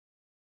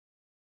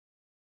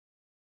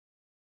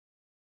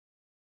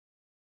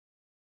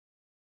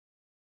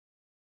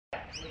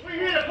We're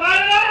here to play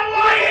another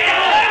one! We're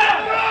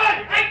here!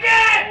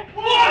 Again! 1,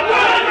 2,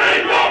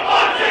 3, 4,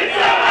 5, 6,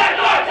 7,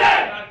 8, 9, 10!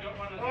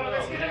 Alright,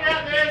 let's get it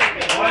out there.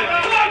 Go,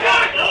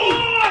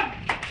 on!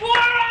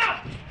 Fire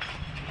up!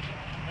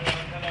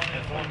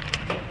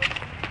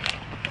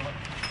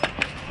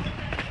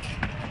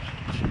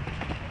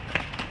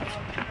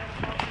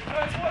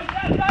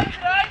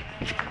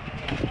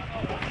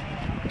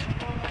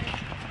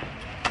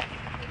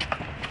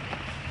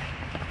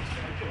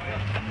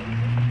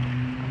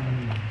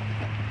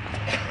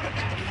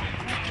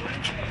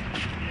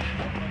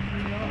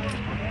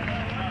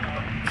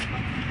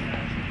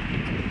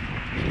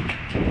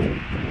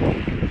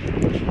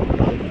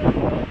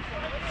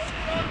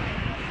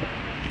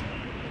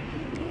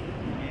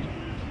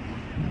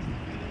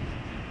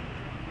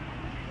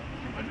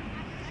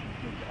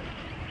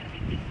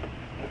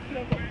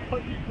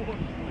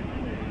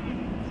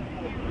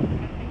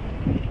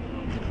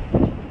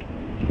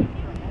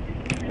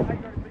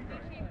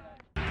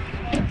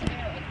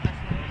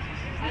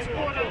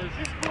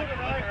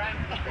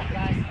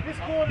 This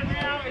quarter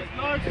now is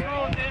no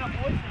slowing down,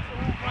 boys.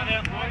 Run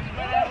out, boys.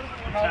 Run out.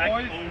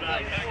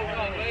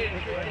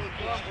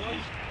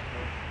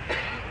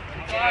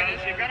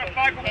 You've got a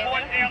focal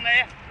point down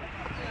there.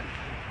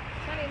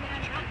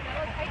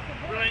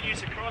 Brilliant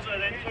use of crosser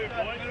then too,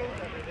 boys.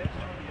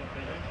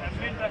 And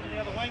fin back in the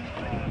other wing.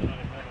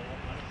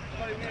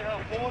 Play near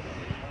half forward.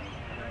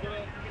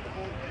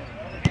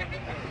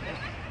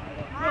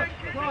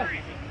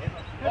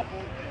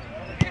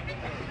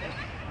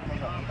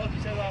 Like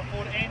you said, half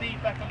forward. Andy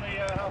back on the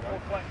half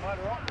forward flank, mate,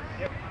 alright?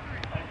 Yep.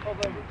 And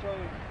probably Sean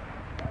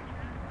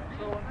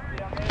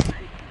down there.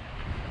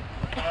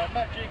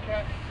 Matt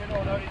G-Cat,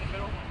 middle, and Odie in the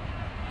middle.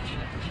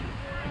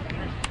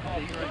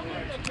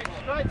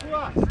 Straight to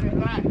us, get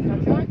back,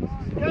 okay?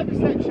 Gave us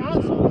that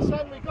chance, all of a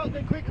sudden we got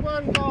the quick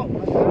one goal,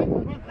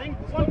 okay?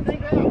 One thing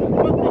too, you did a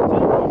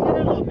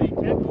lot of big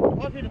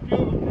tackles. I've hit a few of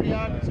them pretty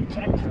hard with some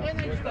tackles. And then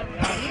just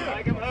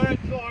make them hurt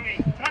for me.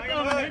 Tuck them,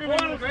 hit them in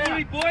the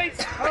ground. Boys.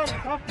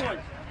 Tough boys.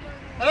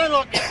 I don't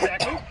like this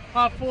tackle.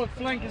 Half forward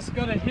flank has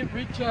got to hit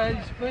Richo at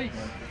his feet.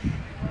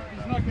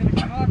 He's not going to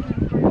come up in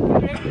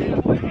Andy, you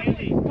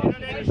don't have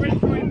to press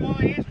for him while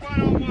he is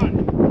 1-on-1.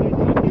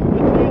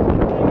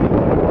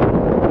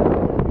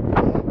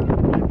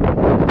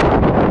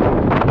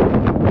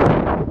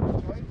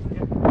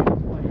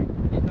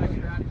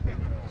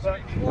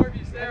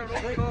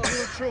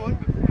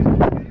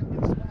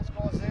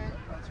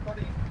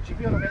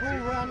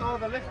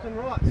 Either left and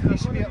right. So he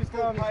should be at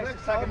full pace to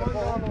take the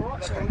ball on the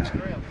right side of the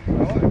ground.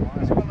 Right.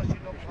 As well as you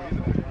not pass on.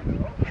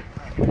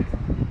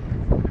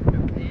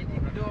 You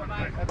can do it,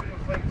 mate. Have a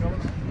good week,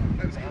 fellas.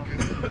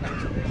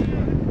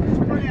 It's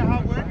pretty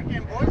hard work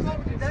again, boys. What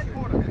we did that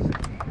quarter. Boys,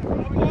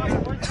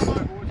 come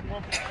on, boys. Come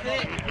on.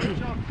 Good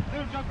job.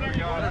 Good job, very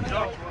good.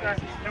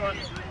 Come on.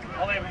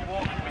 I'll let him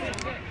walk.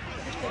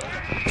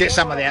 Get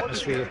some of the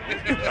atmosphere.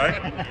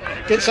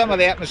 Get some of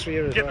the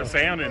atmosphere as well. Get the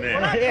sound in there.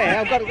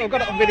 Yeah, I've got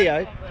it on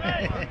video.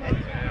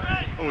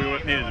 All we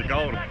needed is a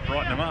goal to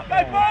brighten them up. Go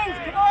Bulls,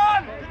 come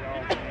on!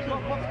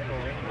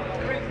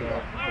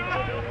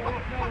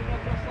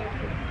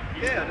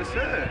 Yeah, I just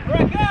heard.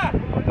 Pooraka!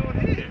 What are we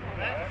doing here?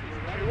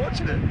 We're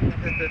watching it.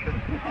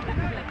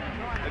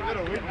 They've got a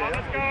win there.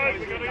 Let's go,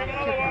 we've got to get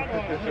another one.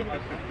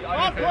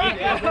 Oh,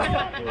 Pooraka!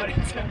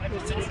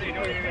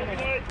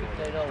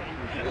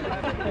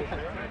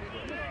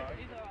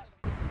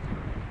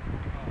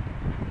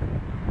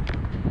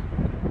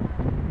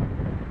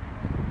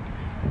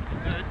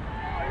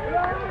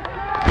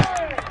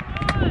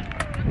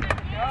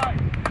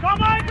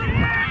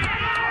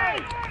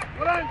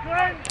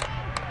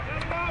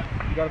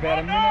 You've got about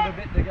a minute a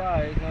bit to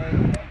go. So.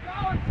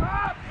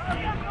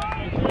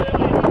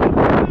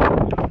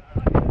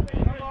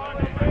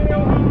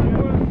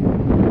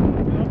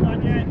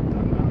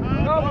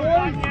 Go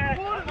boys!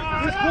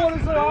 This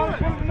quarter's the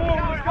last one more,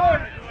 let's go!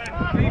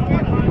 Let's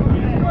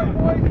go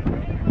boys!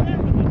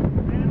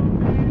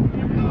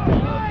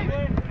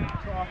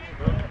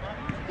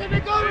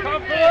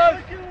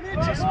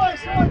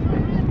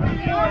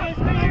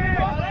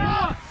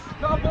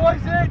 Go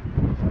boys in!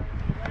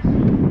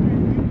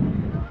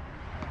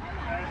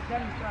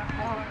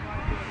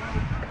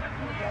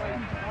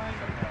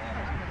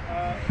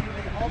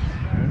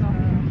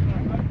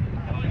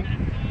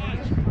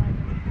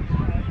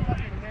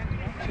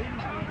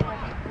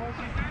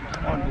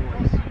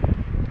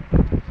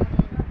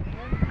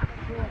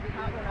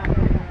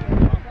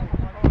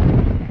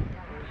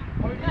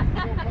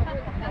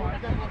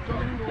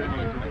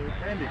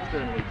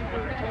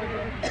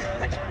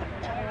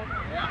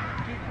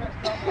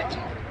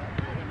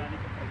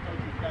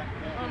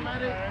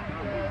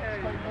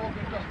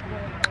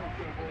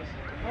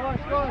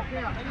 Alright guys,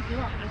 now, listen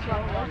up, this way,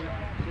 right?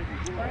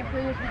 Same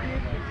thing as we did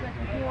in the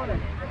second quarter,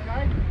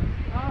 okay?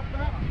 Half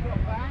back,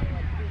 drop back,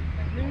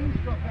 wings,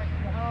 drop back to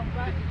the half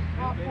back,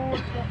 half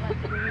forward, drop back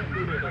to the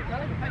wing,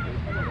 okay?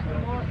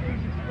 Nice,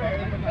 easy spread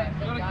in the back.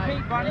 Gotta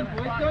keep running,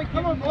 boys. Don't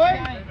Come on, boys!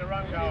 Let's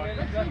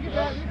think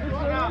about this,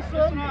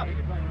 listen up.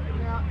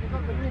 Now, you've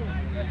got the wing,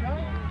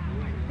 okay?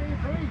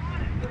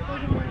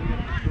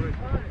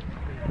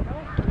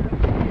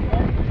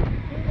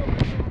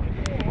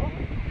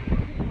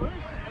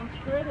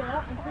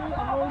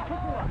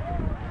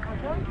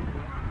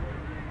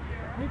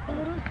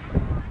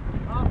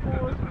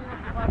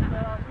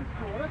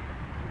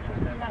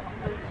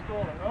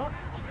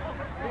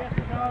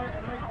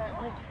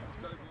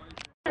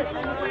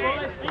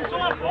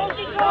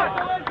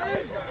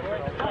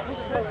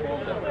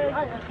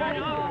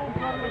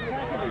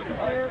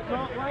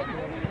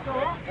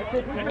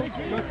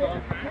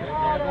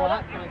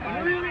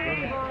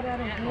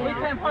 We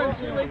came home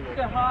 2 weeks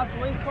ago, hard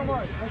boys. Come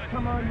on, let's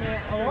come on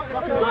now.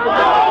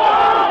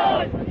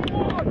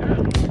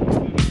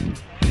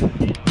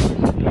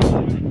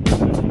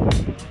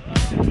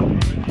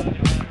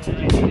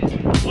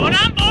 On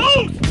up,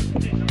 balls!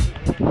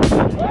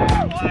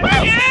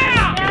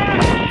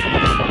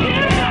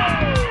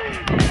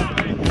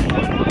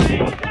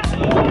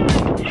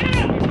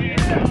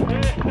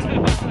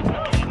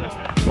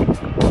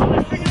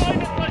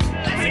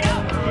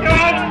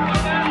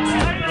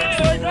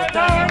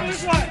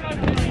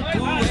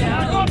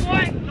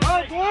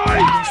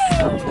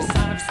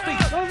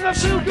 Doesn't that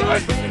feel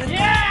good?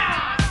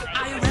 Yeah!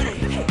 Are you ready?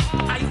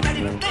 Are you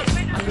ready for this?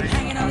 Are you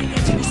hanging on the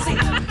edge of your seat?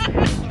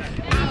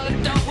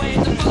 Don't wait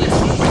the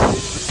bullets.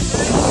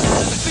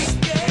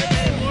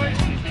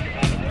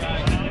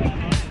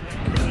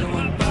 Another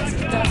one bites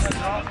the dust.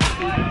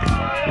 Another one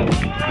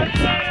bites the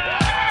dust.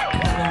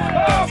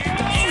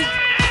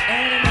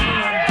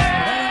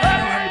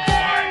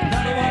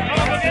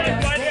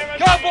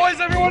 Come on, boys,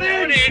 everyone in!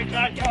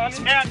 Come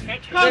on, out!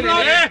 Come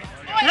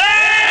on!